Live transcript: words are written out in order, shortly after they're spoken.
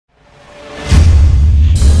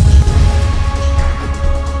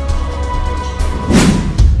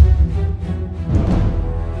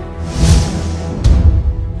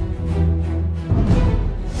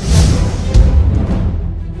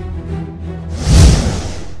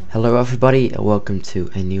Hello everybody, welcome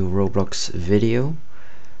to a new Roblox video.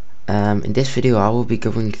 In this video I will be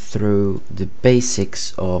going through the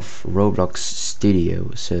basics of Roblox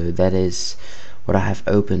Studio. So that is what I have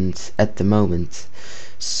opened at the moment.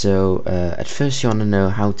 So at first you want to know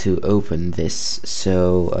how to open this.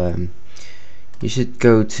 So you should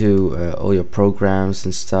go to all your programs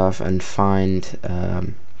and stuff and find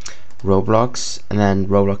Roblox and then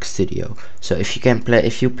Roblox Studio. So if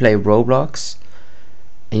you play Roblox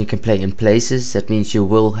and you can play in places, that means you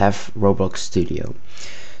will have Roblox Studio.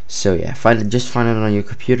 So yeah, just find it on your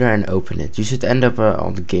computer and open it. You should end up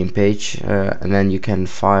on the game page, and then you can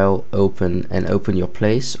file, open your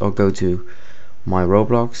place, or go to my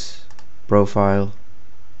Roblox profile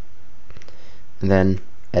and then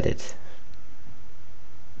edit.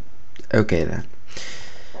 Okay then.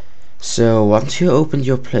 So once you opened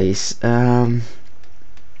your place, you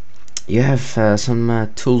have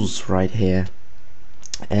some tools right here.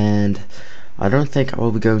 And I don't think I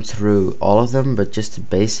will be going through all of them, but just the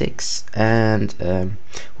basics. And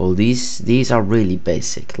well, these are really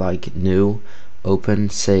basic, like new,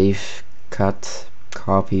 open, save, cut,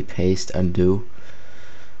 copy, paste, undo.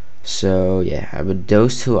 So yeah, but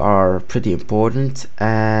those two are pretty important,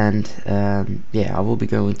 and yeah, I will be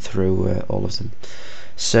going through all of them.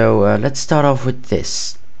 So let's start off with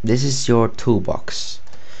this. This is your toolbox.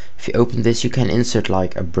 If you open this, you can insert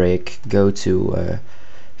like a brick, go to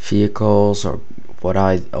vehicles, or what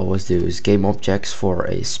I always do is game objects for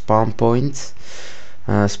a spawn point.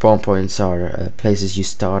 Spawn points are places you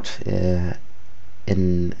start in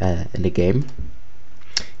the game.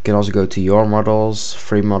 You can also go to your models,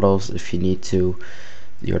 free models if you need to.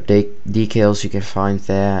 Your decals you can find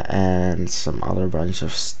there, and some other bunch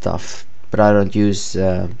of stuff. But I don't use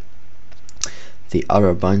the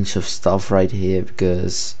other bunch of stuff right here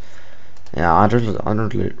because yeah, I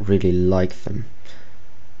don't really like them.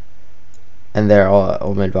 And they're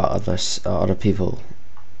all made by other people.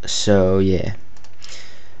 So yeah.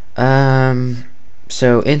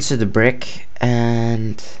 So insert the brick,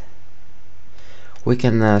 and we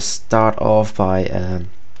can start off by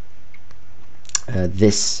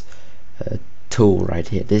this tool right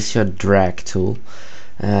here. This is your drag tool.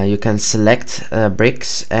 You can select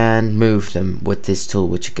bricks and move them with this tool,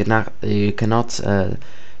 which you cannot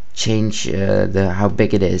change how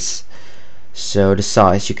big it is. So the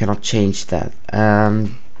size, you cannot change that.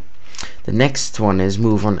 The next one is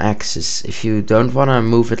move on axis. If you don't want to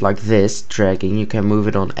move it like this, dragging, you can move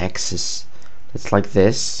it on axis. It's like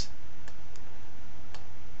this.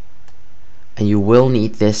 And you will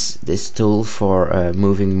need this tool for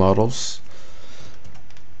moving models,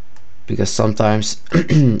 because sometimes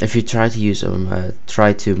if you try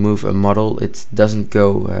to move a model, it doesn't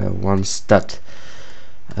go one stud.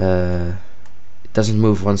 It doesn't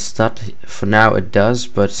move one stud. For now it does,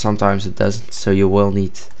 but sometimes it doesn't, so you will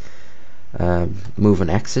need move an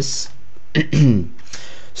axis.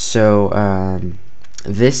 So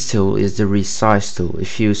this tool is the resize tool.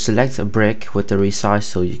 If you select a brick with the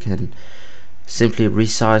resize tool, you can simply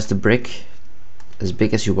resize the brick as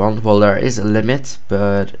big as you want. Well, there is a limit,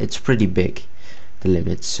 but it's pretty big, the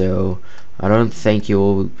limit, so I don't think you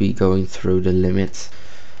will be going through the limit.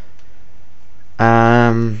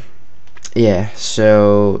 Yeah,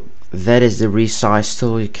 so that is the resize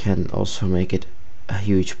tool. You can also make it a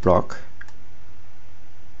huge block.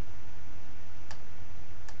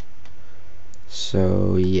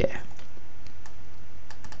 So yeah.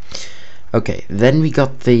 Okay, then we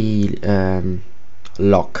got the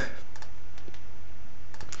lock.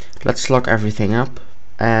 Let's lock everything up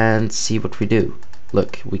and see what we do.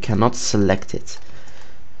 Look, we cannot select it,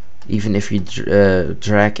 even if you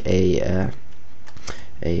drag a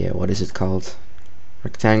what is it called,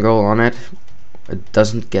 rectangle on it. It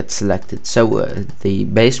doesn't get selected. So the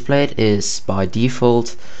base plate is by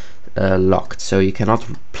default locked, so you cannot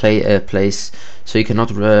so you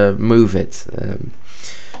cannot move it,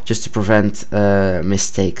 just to prevent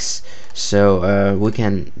mistakes. So we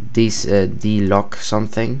can delock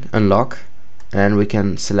something, unlock, and we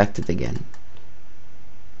can select it again.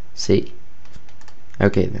 See?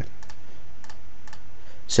 Okay then.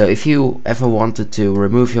 So if you ever wanted to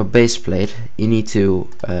remove your base plate, you need to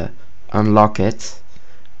unlock it,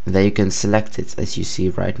 and then you can select it, as you see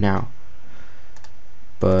right now.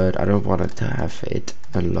 But I don't want it to have it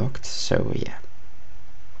unlocked, so yeah.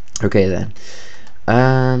 Okay then.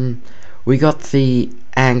 We got the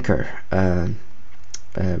anchor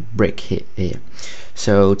brick here.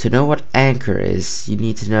 So to know what anchor is, you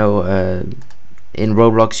need to know in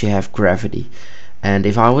Roblox you have gravity. And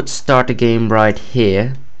if I would start the game right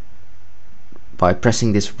here by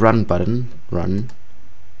pressing this run button,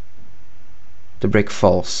 the brick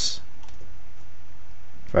falls.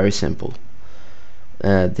 Very simple.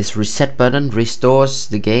 This reset button restores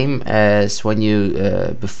the game as when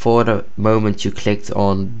you before the moment you clicked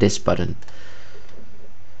on this button.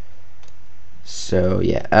 So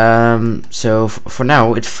yeah, so for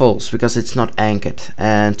now it falls because it's not anchored,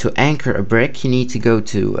 and to anchor a brick you need to go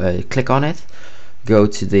to click on it, go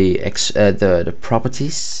to the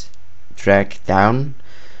properties, drag down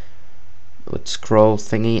with scroll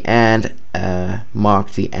thingy, and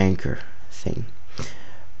mark the anchor thing.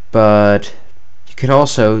 But you can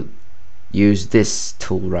also use this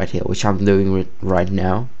tool right here, which I'm doing right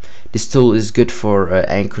now. This tool is good for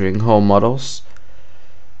anchoring whole models,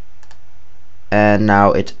 and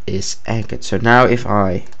now it is anchored. So now if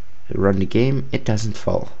I run the game, it doesn't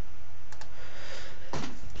fall.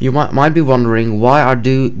 You might be wondering, why are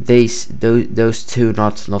those two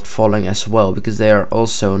not falling as well, because they are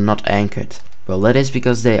also not anchored. Well, that is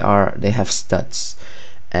because they have studs,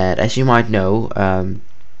 and as you might know,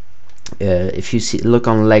 if you look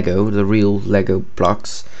on Lego, the real Lego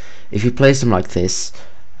blocks, if you place them like this,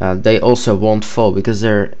 they also won't fall because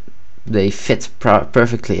they fit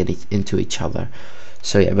perfectly into each other.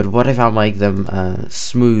 So yeah, but what if I make them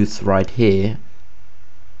smooth right here?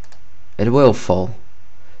 It will fall.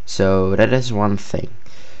 So that is one thing.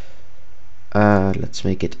 Let's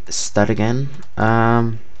make it stud again.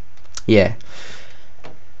 Yeah.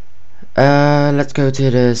 Let's go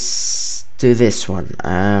to this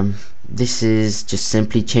one. This is just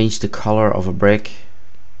simply change the color of a brick.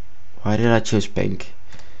 Why did I choose pink?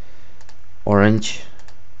 Orange,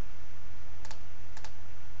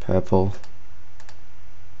 purple,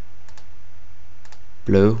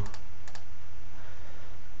 blue.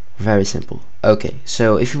 Very simple. Okay,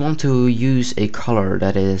 so if you want to use a color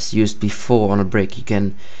that is used before on a brick, you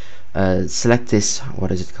can select this,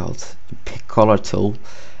 what is it called, pick color tool,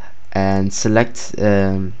 and select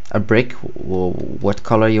a brick, what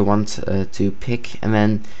color you want to pick, and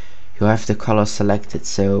then you have the color selected.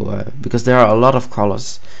 So because there are a lot of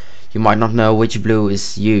colors, you might not know which blue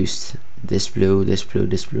is used. This blue, this blue,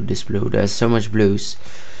 this blue, this blue. There's so much blues.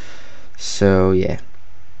 So yeah.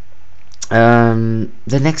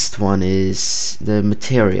 The next one is the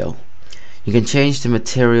material. You can change the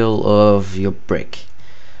material of your brick.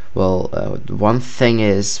 Well, one thing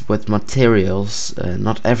is with materials,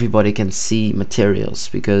 not everybody can see materials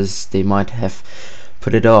because they might have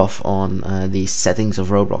put it off on the settings of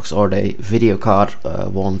Roblox, or the video card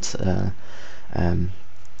won't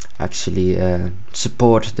actually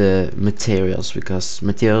support the materials, because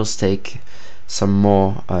materials take some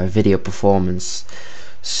more video performance.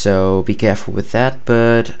 So be careful with that.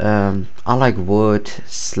 But I like wood,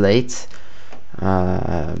 slate,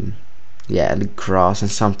 yeah, and grass,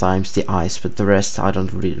 and sometimes the ice, but the rest I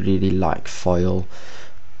don't really like. Foil,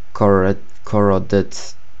 corroded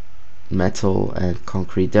metal, and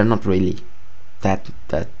concrete, they're not really that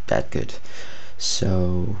good.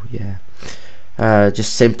 So yeah,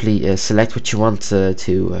 just simply select what you want I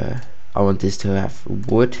want this to have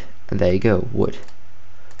wood, and there you go, wood.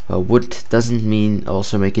 Well, wood doesn't mean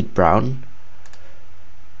also make it brown,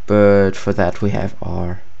 but for that we have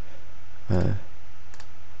our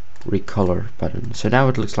recolor button. So now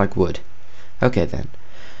it looks like wood. Okay then.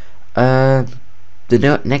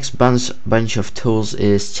 The next bunch of tools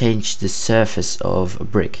is change the surface of a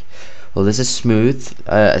brick. Well, this is smooth,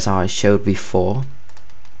 as I showed before,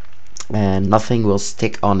 and nothing will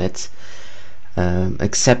stick on it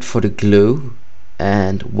except for the glue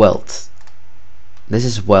and weld. This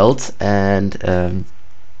is weld, and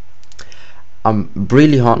I'm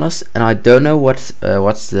really honest, and I don't know what's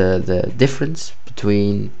the difference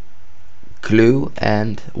between glue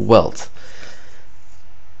and weld.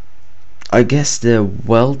 I guess the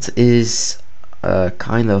weld is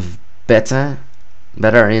kind of better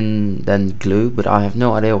than glue, but I have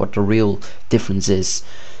no idea what the real difference is.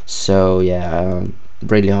 So yeah, I'm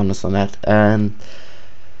really honest on that. And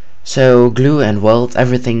so glue and weld,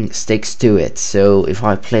 everything sticks to it. So if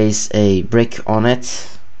I place a brick on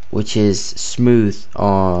it, which is smooth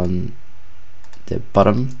on the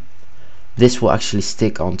bottom, this will actually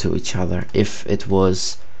stick onto each other if it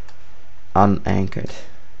was unanchored.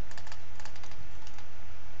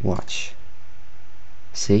 Watch.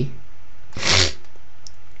 See?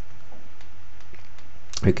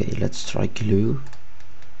 Okay, let's try glue.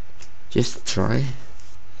 Just try.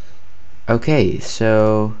 Okay,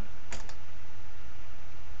 so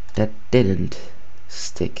that didn't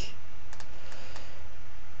stick.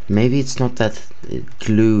 Maybe it's not that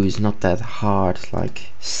glue is not that hard,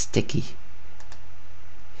 like sticky.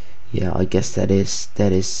 Yeah, I guess that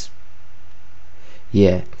is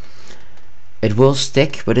yeah. it will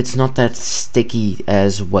stick, but it's not that sticky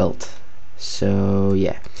as weld. So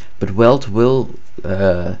yeah, but weld will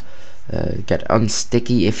get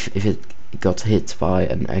unsticky if it got hit by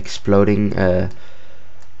an exploding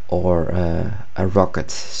or a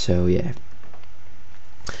rocket. So yeah,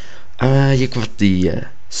 you got the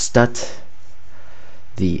stud,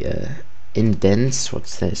 the indents.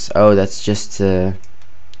 What's this? Oh, that's just the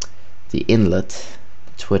inlet.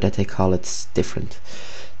 That's what they call it. Different.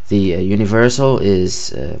 The universal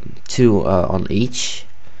is 2 on each,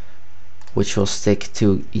 which will stick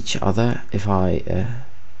to each other. If I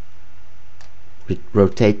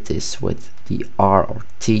rotate this with the R or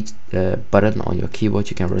T button on your keyboard,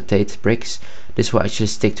 you can rotate bricks. This will actually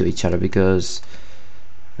stick to each other because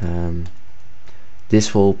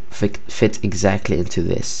this will fit exactly into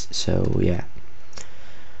this. So yeah.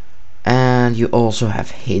 And you also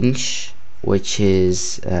have hinge, which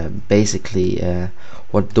is basically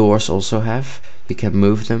what doors also have. You can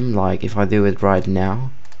move them, like if I do it right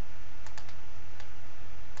now.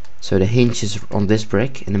 So the hinge is on this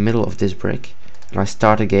brick, in the middle of this brick, and I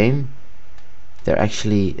start a game. There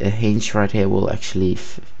actually a hinge right here will actually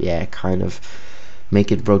yeah, kind of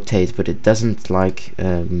make it rotate, but it doesn't like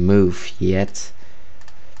move yet,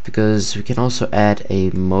 because we can also add a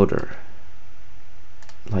motor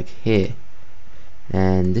like here,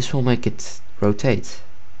 and this will make it rotate.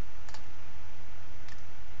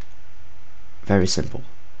 Very simple.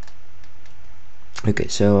 Okay,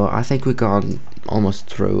 so I think we've gone almost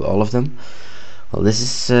through all of them. Well, this is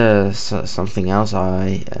something else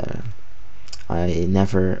I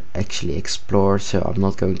never actually explored, so I'm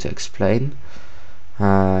not going to explain.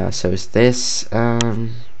 So is this.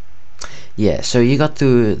 Yeah, so you got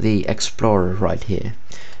to the Explorer right here,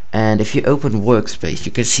 and if you open Workspace,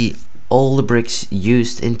 you can see all the bricks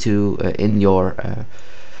used into in your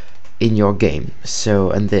game.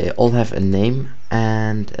 So, and they all have a name,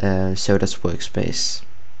 and so that's Workspace.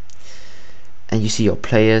 And you see your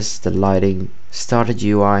players, the lighting, started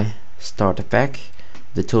UI, starter pack,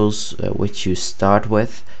 the tools which you start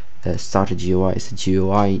with. Started UI is the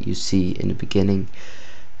GUI you see in the beginning.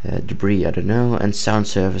 Debris, I don't know, and sound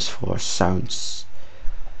service for sounds.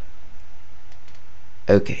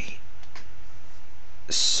 Okay,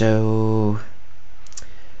 so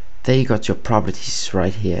there you got your properties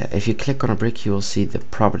right here. If you click on a brick, you will see the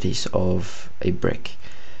properties of a brick.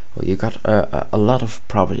 Well, you got a lot of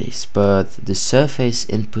properties, but the surface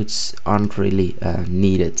inputs aren't really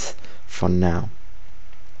needed for now.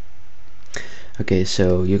 Okay,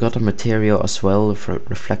 so you got a material as well for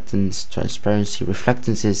reflectance, transparency.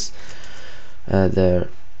 Reflectance is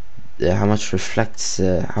how much reflects,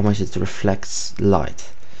 how much it reflects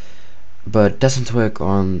light, but doesn't work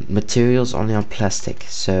on materials, only on plastic.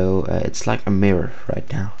 So it's like a mirror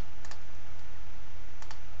right now.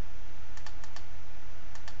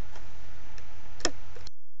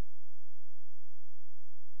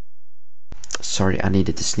 Sorry, I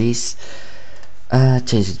needed to sneeze.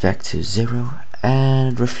 Change it back to 0.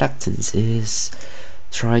 And reflectance is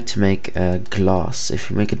try to make glass. If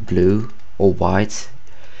you make it blue or white,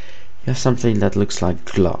 you have something that looks like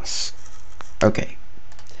glass. Okay,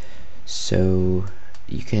 so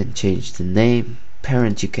you can change the name.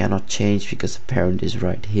 Parent you cannot change because the parent is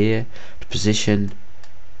right here. The position,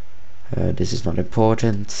 this is not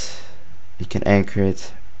important. You can anchor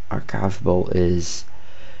it. Archivable is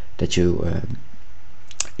that you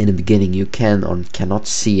in the beginning you can or cannot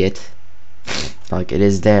see it, like it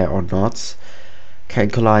is there or not. Can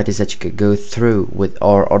collide is that you can go through with,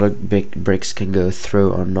 or other big bricks can go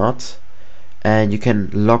through or not. And you can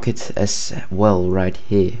lock it as well right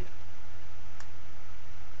here.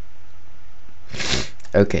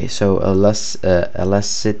 Okay, so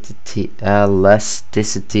elasticity.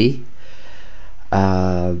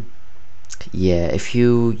 Yeah, if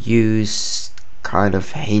you use kind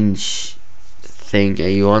of hinge thing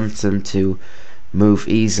and you want them to move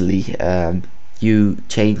easily, you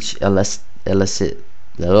change elasticity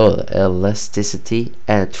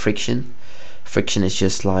and friction. Friction is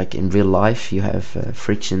just like in real life, you have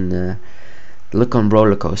friction. Look on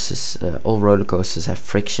roller coasters. All roller coasters have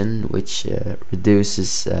friction, which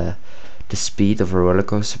reduces the speed of a roller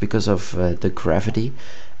coaster because of the gravity.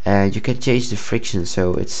 And you can change the friction,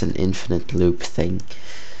 so it's an infinite loop thing.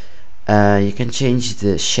 You can change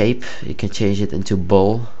the shape. You can change it into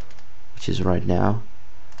ball, which is right now,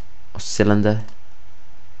 or cylinder,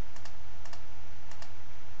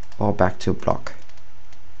 or back to block.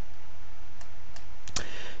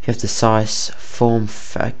 You have the size. Form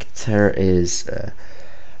factor is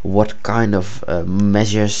what kind of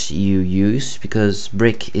measures you use, because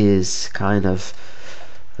brick is kind of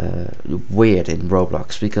weird in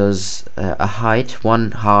Roblox, because a height,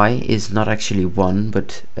 one high, is not actually 1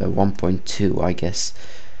 but 1.2, I guess.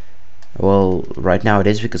 Well, right now it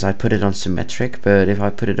is because I put it on symmetric, but if I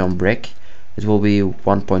put it on brick, it will be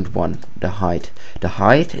 1.1, the height. The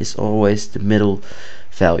height is always the middle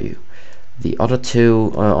value. The other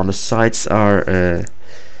two on the sides are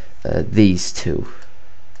these two.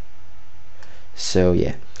 So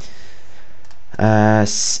yeah.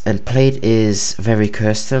 And plate is very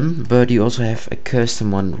custom, but you also have a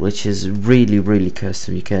custom one which is really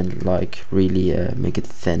custom. You can like really make it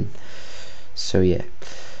thin. So yeah.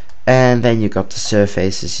 And then you got the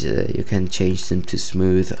surfaces, you can change them to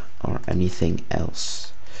smooth or anything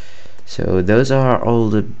else. So those are all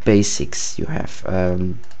the basics you have.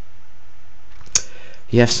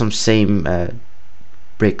 You have some same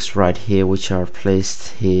bricks right here which are placed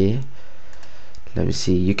here. Let me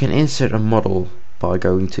see, you can insert a model by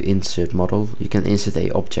going to insert model. You can insert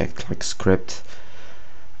a object like script,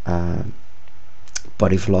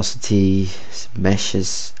 body velocity,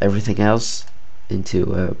 meshes, everything else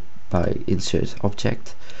into by insert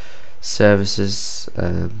object. Services,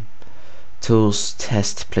 tools,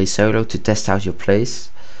 test, play solo, to test out your plays.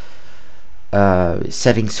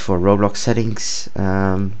 Settings for Roblox settings.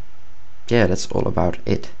 Yeah, that's all about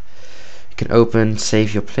it. You can open,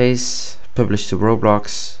 save your plays, publish to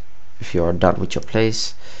Roblox if you are done with your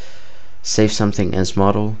plays. Save something as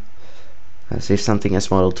model. Save something as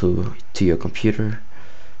model to your computer.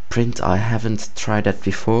 Print, I haven't tried that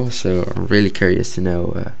before, so I'm really curious to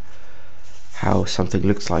know how something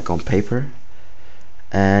looks like on paper.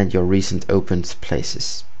 And your recent opened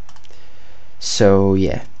places. So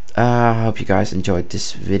yeah, I hope you guys enjoyed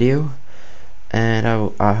this video,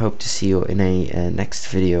 and I hope to see you in a next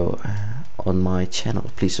video on my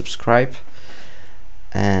channel. Please subscribe,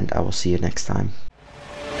 and I will see you next time.